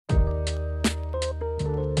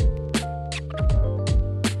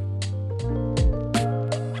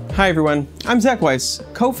Hi everyone, I'm Weiss,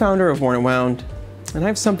 co-founder of Worn & Wound, and I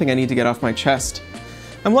have something I need to get off my chest.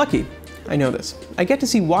 I'm lucky, I know this. I get to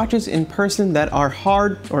see watches in person that are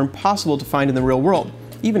hard or impossible to find in the real world,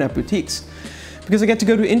 even at boutiques. Because I get to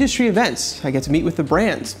go to industry events, I get to meet with the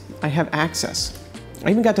brands, I have access.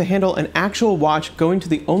 I even got to handle an actual watch going to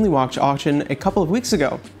the Only Watch auction a couple of weeks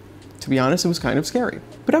ago. To be honest, it was kind of scary.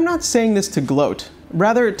 But I'm not saying this to gloat.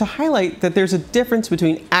 Rather, to highlight that there's a difference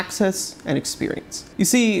between access and experience. You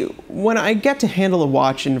see, when I get to handle a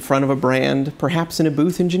watch in front of a brand, perhaps in a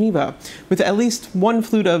booth in Geneva, with at least one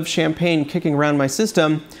flute of champagne kicking around my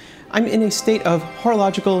system, I'm in a state of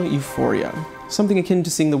horological euphoria, something akin to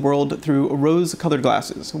seeing the world through rose-colored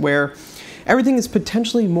glasses, where everything is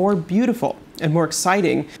potentially more beautiful and more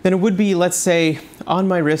exciting than it would be, let's say, on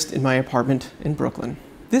my wrist in my apartment in Brooklyn.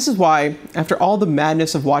 This is why, after all the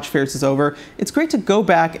madness of watch fairs is over, it's great to go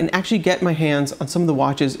back and actually get my hands on some of the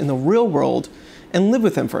watches in the real world and live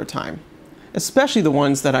with them for a time. Especially the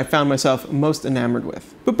ones that I found myself most enamored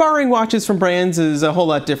with. But borrowing watches from brands is a whole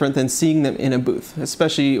lot different than seeing them in a booth,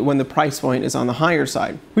 especially when the price point is on the higher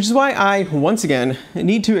side. Which is why I, once again,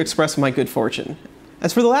 need to express my good fortune.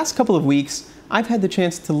 As for the last couple of weeks, I've had the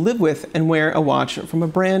chance to live with and wear a watch from a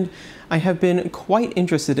brand I have been quite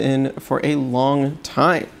interested in for a long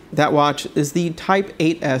time. That watch is the Type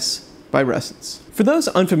 8S by Ressence. For those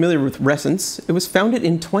unfamiliar with Ressence, it was founded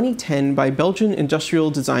in 2010 by Belgian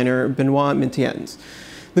industrial designer Benoit Mintiens.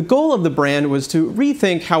 The goal of the brand was to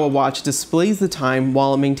rethink how a watch displays the time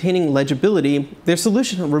while maintaining legibility. Their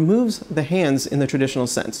solution removes the hands in the traditional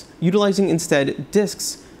sense, utilizing instead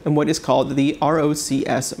discs and what is called the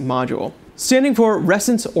ROCS module. Standing for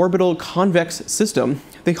Ressence Orbital Convex System,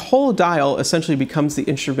 the whole dial essentially becomes the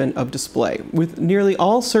instrument of display, with nearly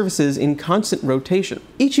all surfaces in constant rotation.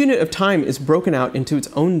 Each unit of time is broken out into its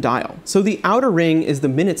own dial. So the outer ring is the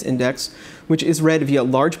minutes index, which is read via a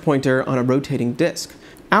large pointer on a rotating disc.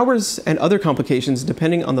 Hours and other complications,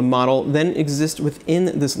 depending on the model, then exist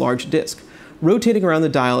within this large disc, rotating around the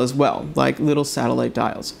dial as well, like little satellite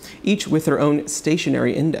dials, each with their own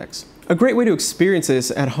stationary index. A great way to experience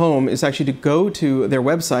this at home is actually to go to their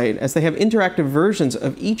website, as they have interactive versions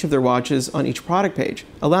of each of their watches on each product page,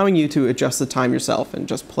 allowing you to adjust the time yourself and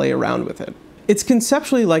just play around with it. It's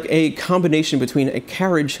conceptually like a combination between a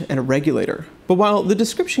carriage and a regulator. But while the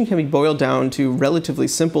description can be boiled down to relatively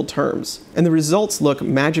simple terms, and the results look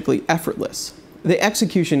magically effortless, the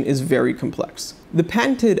execution is very complex. The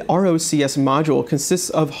patented ROCS module consists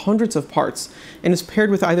of hundreds of parts and is paired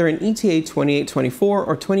with either an ETA 2824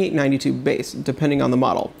 or 2892 base, depending on the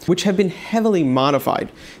model, which have been heavily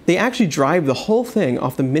modified. They actually drive the whole thing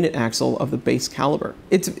off the minute axle of the base caliber.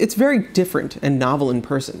 It's very different and novel in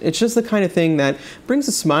person. It's just the kind of thing that brings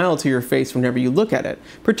a smile to your face whenever you look at it,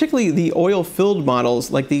 particularly the oil-filled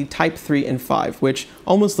models like the Type 3 and 5, which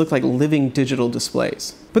almost look like living digital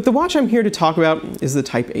displays. But the watch I'm here to talk about is the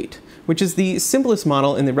Type 8, which is the simplest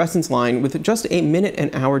model in the Ressence line with just a minute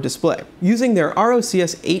and hour display. Using their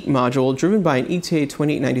ROCS 8 module driven by an ETA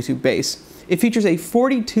 2892 base, it features a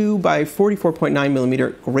 42 by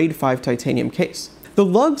 44.9mm grade 5 titanium case. The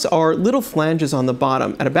lugs are little flanges on the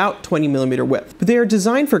bottom at about 20mm width, but they are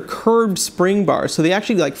designed for curved spring bars, so they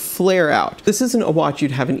actually flare out. This isn't a watch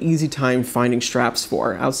you'd have an easy time finding straps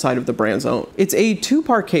for outside of the brand's own. It's a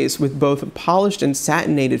two-part case with both polished and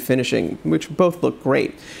satinated finishing, which both look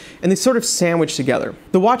great, and they sort of sandwich together.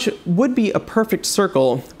 The watch would be a perfect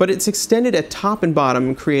circle, but it's extended at top and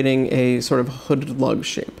bottom, creating a sort of hooded lug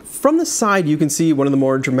shape. From the side, you can see one of the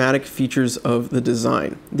more dramatic features of the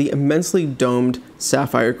design, the immensely domed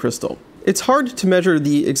sapphire crystal. It's hard to measure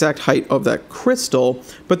the exact height of that crystal,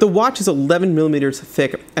 but the watch is 11mm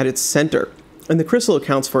thick at its center, and the crystal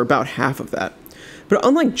accounts for about half of that. But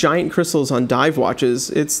unlike giant crystals on dive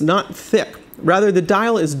watches, it's not thick. Rather, the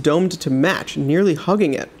dial is domed to match, nearly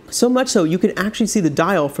hugging it. So much so, you can actually see the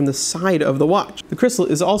dial from the side of the watch. The crystal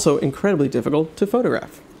is also incredibly difficult to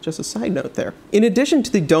photograph. Just a side note there. In addition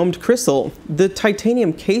to the domed crystal, the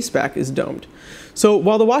titanium caseback is domed. So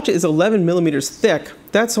while the watch is 11mm thick,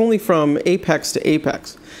 that's only from apex to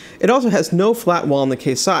apex. It also has no flat wall on the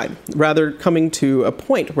case side, rather coming to a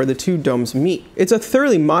point where the two domes meet. It's a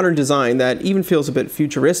thoroughly modern design that even feels a bit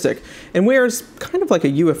futuristic, and wears kind of like a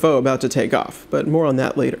UFO about to take off, but more on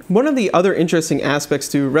that later. One of the other interesting aspects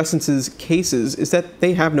to Ressence's cases is that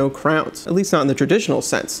they have no crowns, at least not in the traditional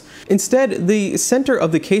sense. Instead, the center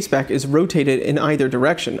of the caseback is rotated in either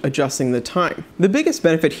direction, adjusting the time. The biggest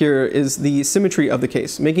benefit here is the symmetry of the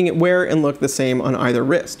case, making it wear and look the same on either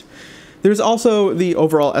wrist. There's also the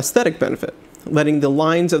overall aesthetic benefit, letting the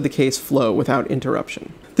lines of the case flow without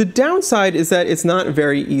interruption. The downside is that it's not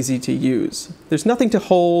very easy to use. There's nothing to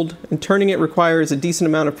hold, and turning it requires a decent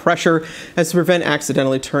amount of pressure as to prevent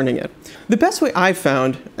accidentally turning it. The best way I've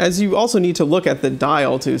found, as you also need to look at the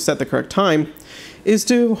dial to set the correct time, is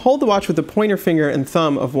to hold the watch with the pointer finger and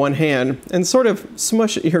thumb of one hand and sort of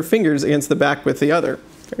smush your fingers against the back with the other.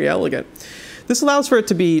 Very elegant. This allows for it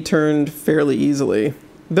to be turned fairly easily.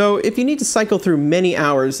 Though if you need to cycle through many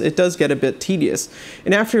hours, it does get a bit tedious,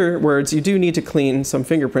 and afterwards you do need to clean some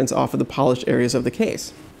fingerprints off of the polished areas of the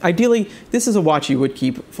case. Ideally, this is a watch you would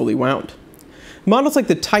keep fully wound. Models like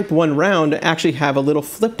the Type 1 round actually have a little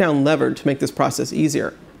flip-down lever to make this process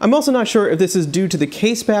easier. I'm also not sure if this is due to the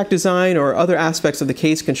case back design or other aspects of the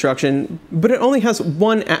case construction, but it only has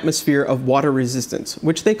one atmosphere of water resistance,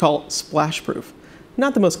 which they call splash-proof.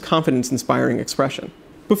 Not the most confidence-inspiring expression.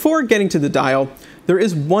 Before getting to the dial, there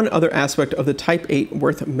is one other aspect of the Type 8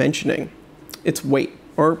 worth mentioning. Its weight,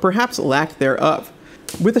 or perhaps lack thereof.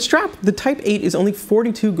 With a strap, the Type 8 is only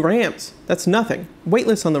 42 grams. That's nothing.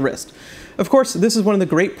 Weightless on the wrist. Of course, this is one of the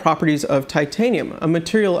great properties of titanium, a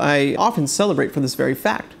material I often celebrate for this very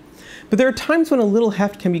fact. But there are times when a little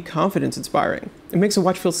heft can be confidence-inspiring. It makes a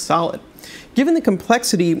watch feel solid. Given the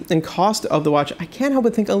complexity and cost of the watch, I can't help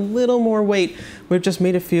but think a little more weight would have just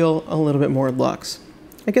made it feel a little bit more luxe.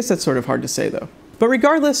 I guess that's sort of hard to say though. But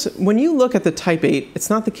regardless, when you look at the Type 8, it's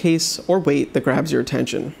not the case or weight that grabs your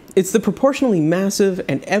attention. It's the proportionally massive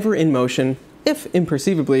and ever in motion, if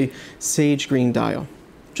imperceivably, sage green dial.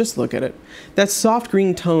 Just look at it. That soft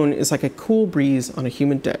green tone is like a cool breeze on a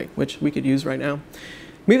humid day, which we could use right now.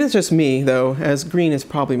 Maybe that's just me, though, as green is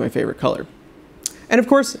probably my favorite color. And of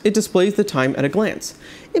course, it displays the time at a glance.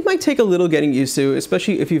 It might take a little getting used to,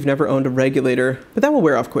 especially if you've never owned a regulator, but that will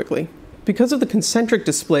wear off quickly. Because of the concentric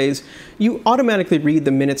displays, you automatically read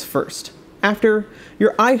the minutes first. After,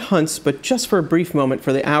 your eye hunts, but just for a brief moment,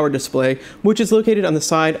 for the hour display, which is located on the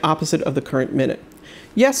side opposite of the current minute.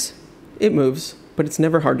 Yes, it moves, but it's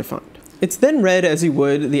never hard to find. It's then read as you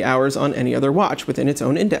would the hours on any other watch within its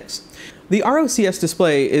own index. The ROCS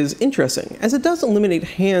display is interesting, as it does eliminate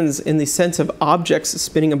hands in the sense of objects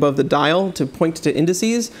spinning above the dial to point to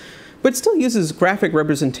indices, but still uses graphic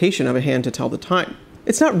representation of a hand to tell the time.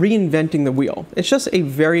 It's not reinventing the wheel, it's just a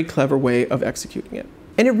very clever way of executing it.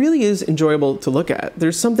 And it really is enjoyable to look at.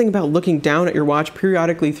 There's something about looking down at your watch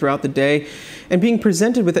periodically throughout the day and being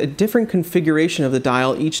presented with a different configuration of the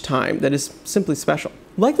dial each time that is simply special.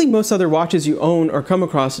 Likely most other watches you own or come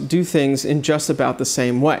across do things in just about the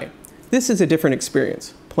same way. This is a different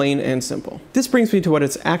experience, plain and simple. This brings me to what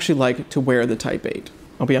it's actually like to wear the Type 8.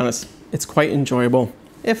 I'll be honest, it's quite enjoyable,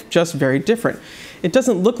 if just very different. It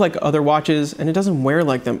doesn't look like other watches, and it doesn't wear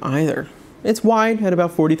like them either. It's wide at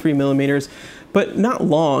about 43 millimeters, but not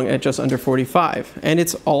long at just under 45, and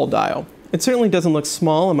it's all dial. It certainly doesn't look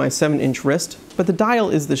small on my 7-inch wrist, but the dial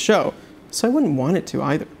is the show, so I wouldn't want it to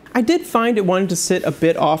either. I did find it wanted to sit a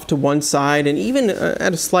bit off to one side and even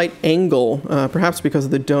at a slight angle, perhaps because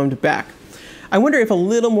of the domed back. I wonder if a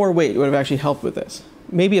little more weight would have actually helped with this.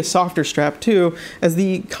 Maybe a softer strap too, as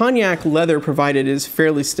the cognac leather provided is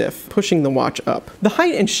fairly stiff, pushing the watch up. The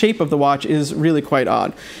height and shape of the watch is really quite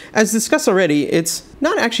odd. As discussed already, it's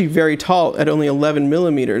not actually very tall at only 11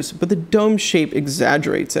 millimeters, but the dome shape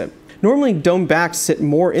exaggerates it. Normally dome backs sit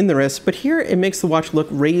more in the wrist, but here it makes the watch look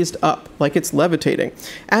raised up, like it's levitating,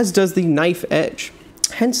 as does the knife edge,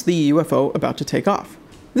 hence the UFO about to take off.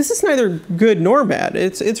 This is neither good nor bad,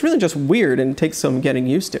 it's really just weird and takes some getting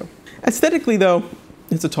used to. Aesthetically though,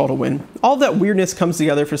 it's a total win. All of that weirdness comes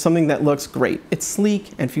together for something that looks great. It's sleek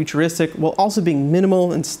and futuristic while also being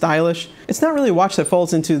minimal and stylish. It's not really a watch that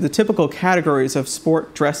falls into the typical categories of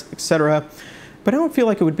sport, dress, etc., but I don't feel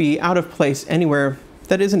like it would be out of place anywhere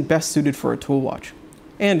that isn't best suited for a tool watch.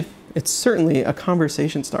 And it's certainly a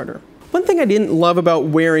conversation starter. One thing I didn't love about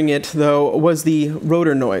wearing it though was the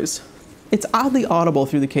rotor noise. It's oddly audible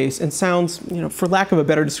through the case and sounds, for lack of a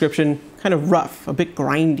better description, kind of rough, a bit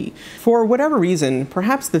grindy. For whatever reason,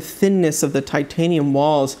 perhaps the thinness of the titanium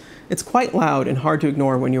walls, it's quite loud and hard to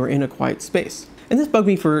ignore when you are in a quiet space. And this bugged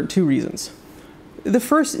me for two reasons. The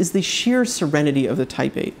first is the sheer serenity of the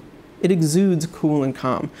Type 8. It exudes cool and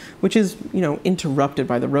calm, which is, interrupted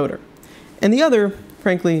by the rotor. And the other,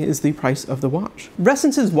 frankly, is the price of the watch.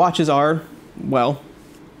 Ressence's watches are, well,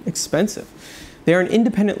 expensive. They are an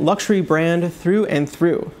independent luxury brand through and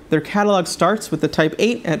through. Their catalog starts with the Type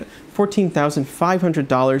 8 at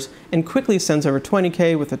 $14,500 and quickly ascends over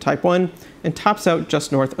 $20K with the Type 1 and tops out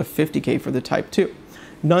just north of $50K for the Type 2.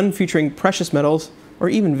 None featuring precious metals or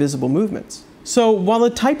even visible movements. So while the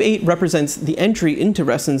Type 8 represents the entry into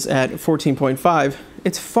Ressence at 14.5,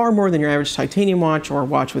 it's far more than your average titanium watch or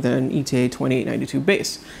watch with an ETA 2892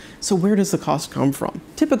 base. So where does the cost come from?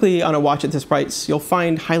 Typically on a watch at this price, you'll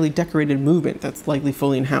find highly decorated movement that's likely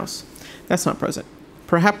fully in-house. That's not present.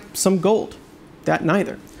 Perhaps some gold. That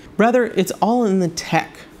neither. Rather, it's all in the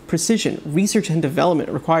tech, precision, research and development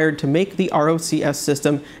required to make the ROCS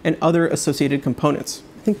system and other associated components.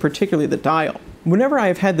 I think particularly the dial. Whenever I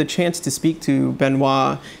have had the chance to speak to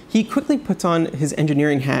Benoit, he quickly puts on his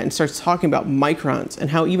engineering hat and starts talking about microns and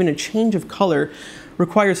how even a change of color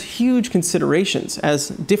requires huge considerations as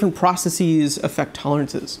different processes affect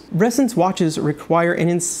tolerances. Ressence watches require an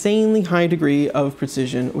insanely high degree of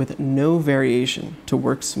precision with no variation to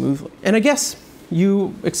work smoothly. And I guess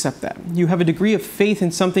you accept that. You have a degree of faith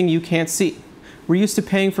in something you can't see. We're used to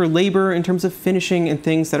paying for labor in terms of finishing and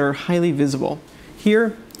things that are highly visible.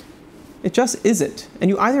 Here, it just isn't, and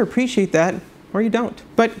you either appreciate that or you don't.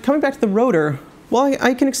 But coming back to the rotor, while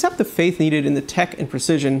I can accept the faith needed in the tech and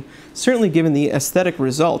precision, certainly given the aesthetic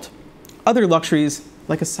result, other luxuries,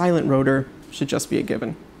 like a silent rotor, should just be a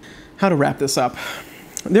given. How to wrap this up?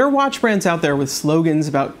 There are watch brands out there with slogans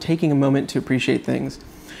about taking a moment to appreciate things.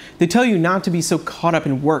 They tell you not to be so caught up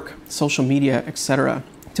in work, social media, etc.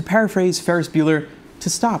 To paraphrase Ferris Bueller, to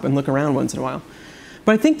stop and look around once in a while.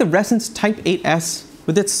 But I think the Ressence Type 8S,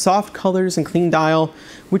 with its soft colors and clean dial,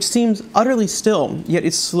 which seems utterly still, yet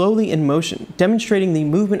is slowly in motion, demonstrating the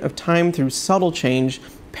movement of time through subtle change,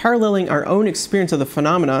 paralleling our own experience of the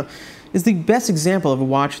phenomena, is the best example of a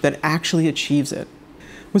watch that actually achieves it.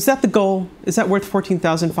 Was that the goal? Is that worth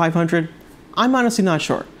 $14,500? I'm honestly not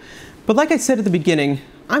sure. But like I said at the beginning,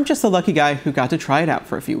 I'm just the lucky guy who got to try it out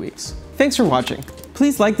for a few weeks. Thanks for watching.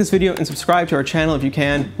 Please like this video and subscribe to our channel if you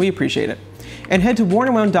can. We appreciate it. And head to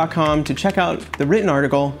wornandwound.com to check out the written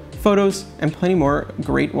article, photos, and plenty more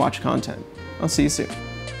great watch content. I'll see you soon.